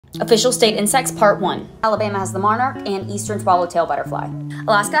Official state insects, part 1. Alabama has the monarch and eastern swallowtail butterfly.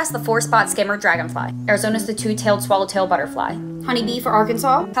 Alaska has the 4-spot skimmer dragonfly. Arizona has the 2-tailed swallowtail butterfly. Honeybee for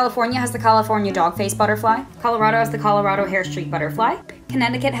Arkansas. California has the California dogface butterfly. Colorado has the Colorado hair streak butterfly.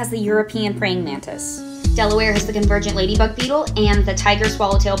 Connecticut has the European praying mantis. Delaware has the convergent ladybug beetle and the tiger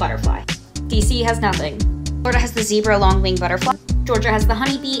swallowtail butterfly. DC has nothing. Florida has the zebra longwing butterfly. Georgia has the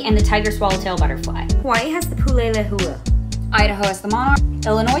honeybee and the tiger swallowtail butterfly. Hawaii has the pulelehua. Idaho has the monarch.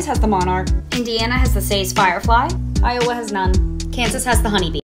 Illinois has the monarch. Indiana has the Say's firefly. Iowa has none. Kansas has the honeybee.